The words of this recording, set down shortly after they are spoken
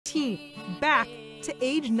16, back to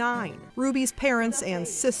age 9. Ruby's parents and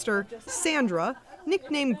sister, Sandra,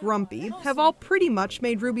 nicknamed Grumpy, have all pretty much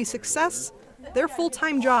made Ruby's success their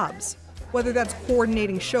full-time jobs. Whether that's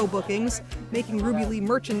coordinating show bookings, making Ruby Leigh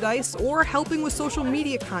merchandise, or helping with social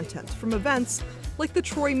media content from events like the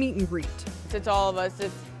Troy meet and greet. It's all of us.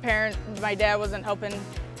 If my dad wasn't helping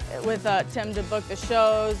with Tim to book the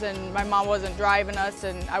shows, and my mom wasn't driving us,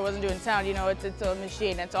 and I wasn't doing sound, you know, it's a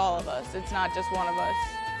machine. It's all of us. It's not just one of us.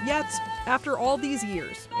 Yet, after all these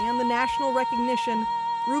years and the national recognition,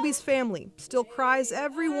 Ruby's family still cries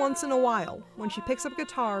every once in a while when she picks up a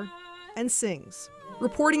guitar and sings.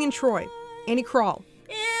 Reporting in Troy, Annie Krall.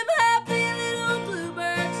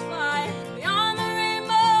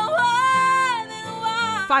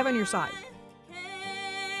 Five on your side.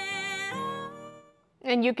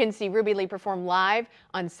 And you can see Ruby Leigh perform live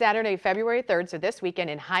on Saturday, February 3rd, so this weekend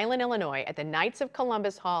in Highland, Illinois at the Knights of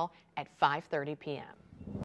Columbus Hall at 5:30 p.m.